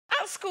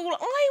at school,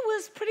 I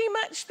was pretty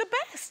much the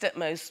best at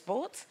most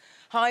sports.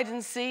 Hide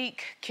and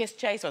seek, kiss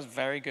chase, I was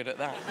very good at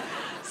that.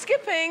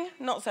 Skipping,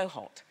 not so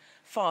hot.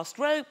 Fast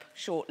rope,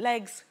 short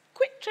legs,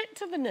 quick trip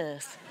to the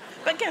nurse.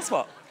 But guess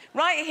what?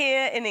 Right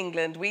here in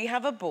England, we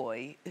have a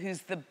boy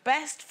who's the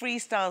best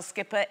freestyle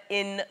skipper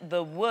in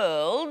the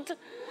world.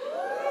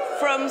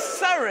 From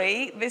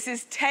Surrey, this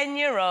is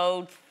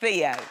 10-year-old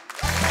Theo.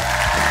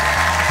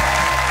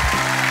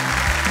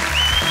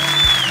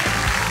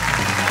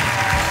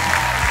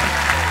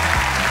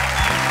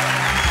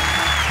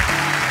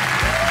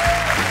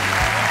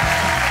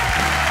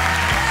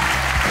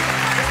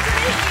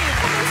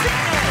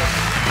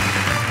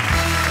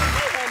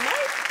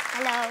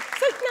 So now,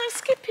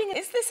 skipping,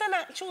 is this an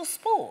actual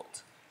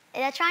sport?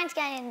 They're trying to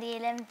get in the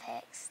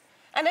Olympics.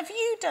 And have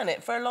you done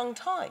it for a long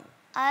time?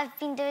 I've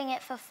been doing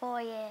it for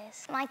 4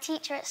 years. My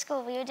teacher at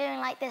school, we were doing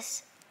like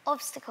this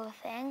obstacle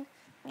thing.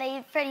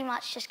 They pretty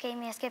much just gave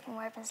me a skipping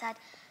rope and said,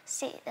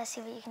 let's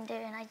see what you can do.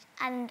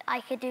 And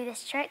I could do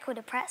this trick called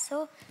a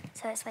pretzel,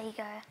 so it's where you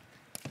go.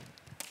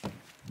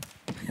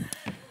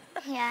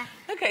 Yeah.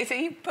 OK, so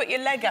you put your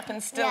leg up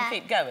and still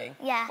keep going?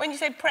 Yeah. When you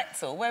said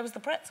pretzel, where was the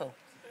pretzel?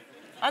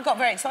 I got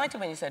very excited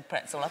when you said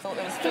pretzel. I thought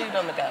there was food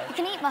on the go. You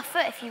can eat my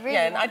foot if you really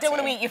want to. Yeah, I don't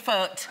want to eat your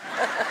foot.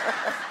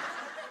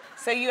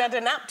 So you had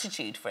an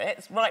aptitude for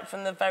it right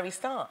from the very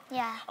start?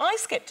 Yeah. I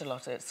skipped a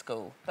lot at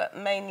school, but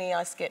mainly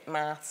I skipped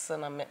maths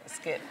and I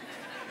skipped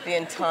the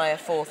entire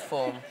fourth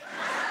form.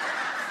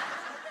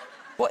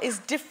 What is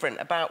different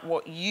about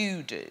what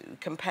you do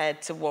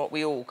compared to what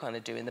we all kind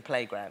of do in the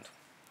playground?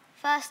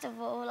 First of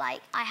all,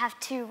 like, I have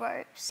 2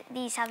 ropes.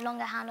 These have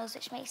longer handles,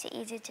 which makes it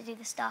easier to do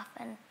the stuff.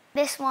 And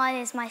this one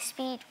is my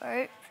speed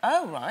rope.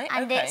 Oh, right,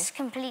 and it's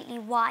completely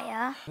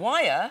wire.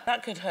 Wire?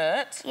 That could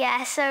hurt.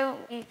 Yeah, so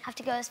you have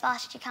to go as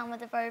fast as you can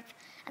with the rope,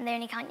 and they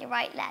only count your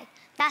right leg.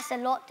 That's a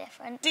lot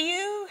different. Do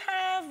you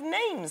have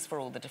names for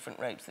all the different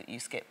ropes that you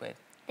skip with?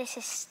 This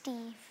is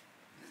Steve.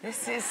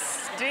 This is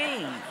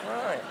Steve,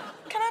 right.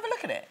 Can I have a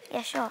look at it?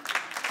 Yeah, sure.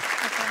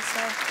 OK,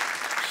 so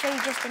I'll show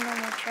you just a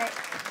normal trick.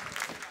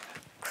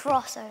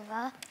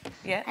 Crossover.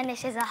 Yeah. And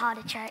this is a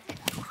harder trick.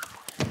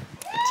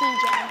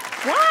 TJ.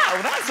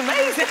 Wow, that's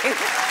amazing.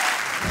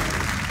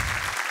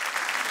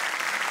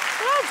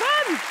 Well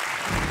done.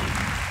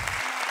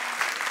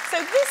 So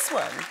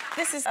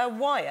this is a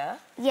wire?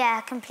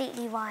 Yeah,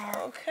 completely wire.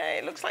 OK,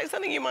 it looks like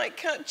something you might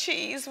cut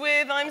cheese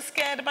with. I'm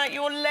scared about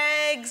your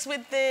legs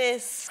with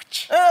this.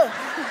 Oh.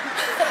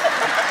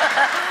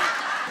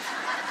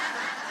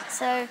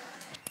 So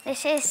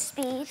this is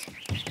speed.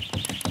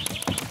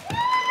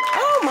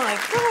 Oh, my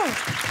God.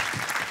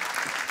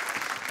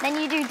 Then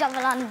you do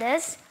double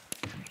unders.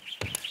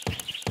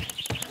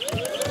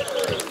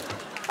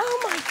 Oh,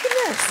 my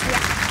goodness.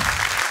 Yeah.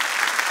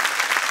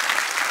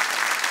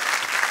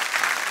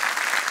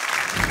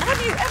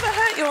 Have you ever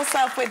hurt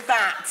yourself with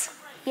that?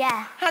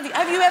 Yeah.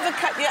 Have you ever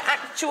cut your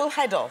actual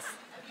head off?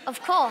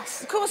 Of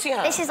course. Of course you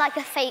have. This is like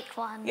a fake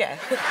one. Yeah.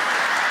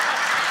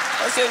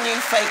 That's your new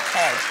fake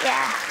head.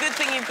 Yeah. Good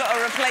thing you've got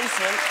a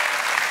replacement.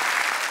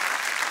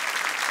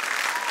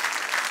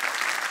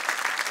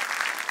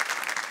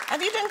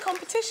 Have you done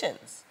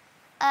competitions?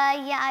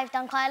 Yeah, I've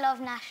done quite a lot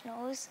of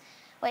nationals,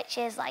 which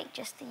is like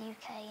just the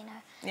UK, you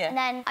know. Yeah. And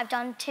then I've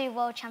done 2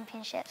 world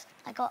championships.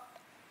 I got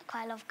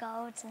quite a lot of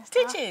golds and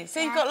Did stuff. you?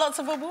 So you've got lots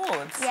of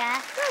awards? Yeah.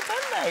 Well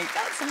done, mate.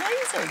 That's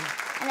amazing.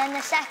 And then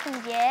the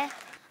second year,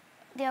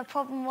 the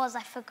problem was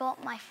I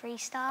forgot my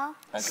freestyle.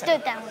 Okay.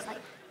 Stood there and was like,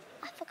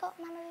 I forgot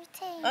my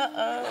routine.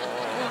 Uh-oh.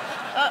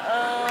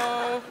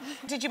 Uh-oh.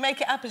 Did you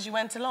make it up as you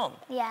went along?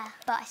 Yeah,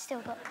 but I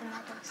still got the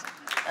medals.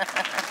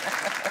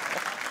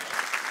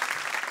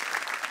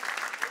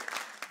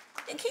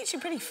 It keeps you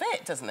pretty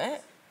fit, doesn't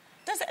it?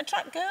 Does it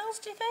attract girls,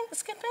 do you think, the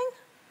skipping?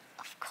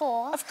 Of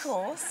course. Of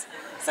course.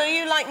 So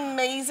you're, like,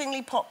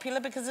 amazingly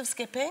popular because of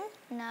skipping?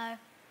 No.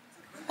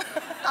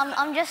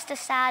 I'm just a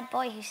sad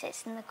boy who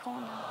sits in the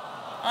corner.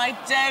 I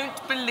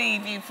don't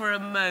believe you for a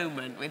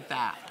moment with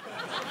that.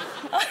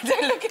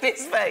 Don't look at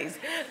his face.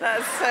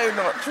 That's so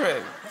not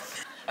true.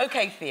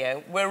 OK,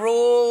 Theo, we're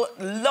all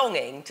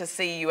longing to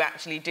see you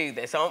actually do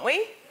this, aren't we?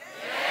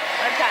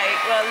 Yeah. OK,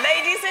 well,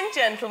 ladies and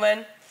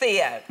gentlemen,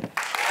 Theo.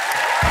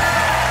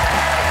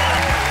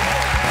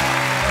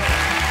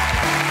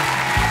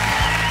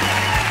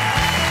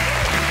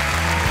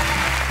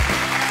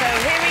 So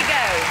here we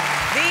go.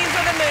 These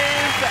are the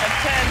moves that have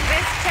turned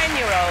this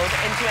 10-year-old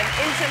into an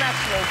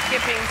international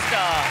skipping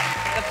star.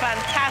 The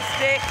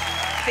fantastic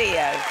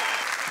Theo.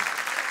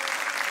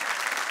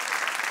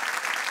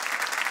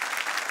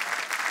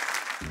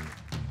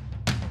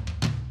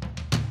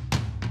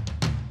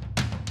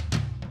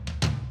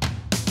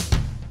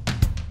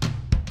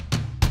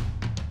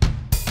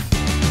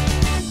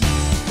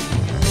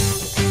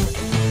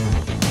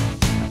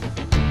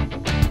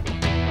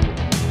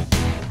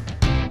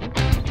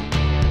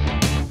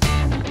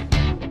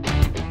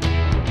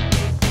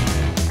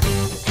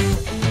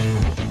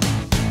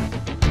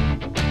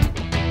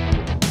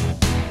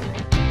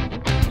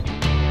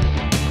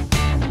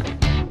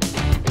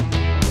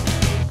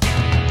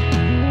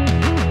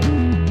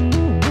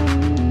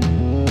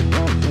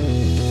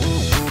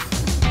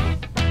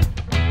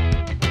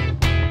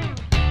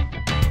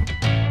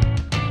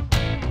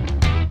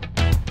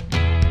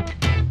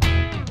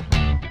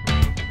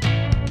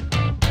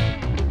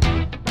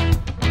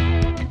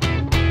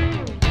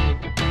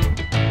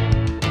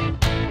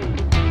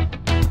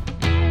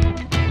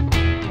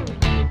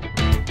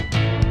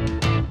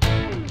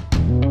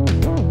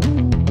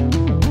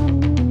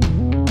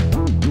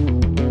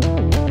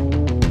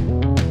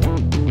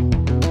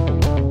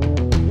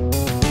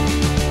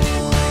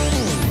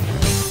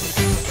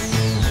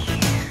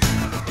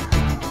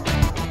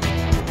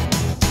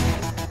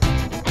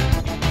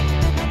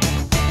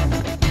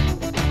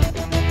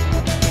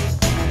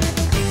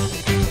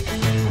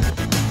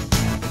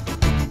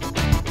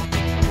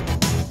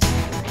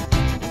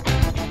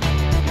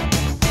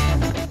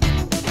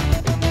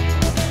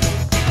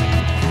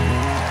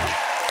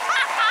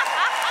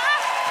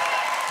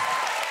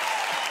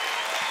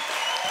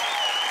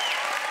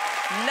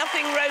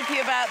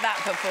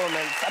 that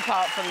performance,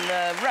 apart from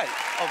the rope,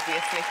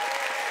 obviously.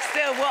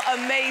 Still, what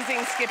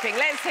amazing skipping.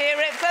 Let's hear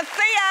it for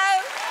Theo!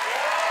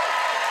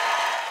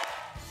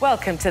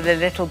 Welcome to the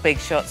Little Big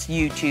Shots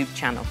YouTube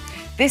channel.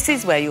 This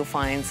is where you'll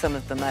find some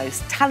of the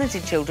most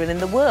talented children in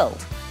the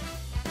world.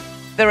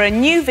 There are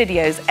new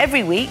videos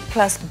every week,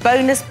 plus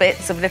bonus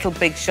bits of Little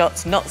Big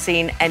Shots not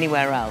seen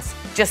anywhere else.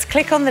 Just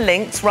click on the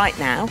links right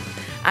now,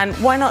 and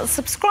why not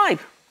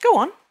subscribe? Go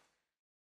on.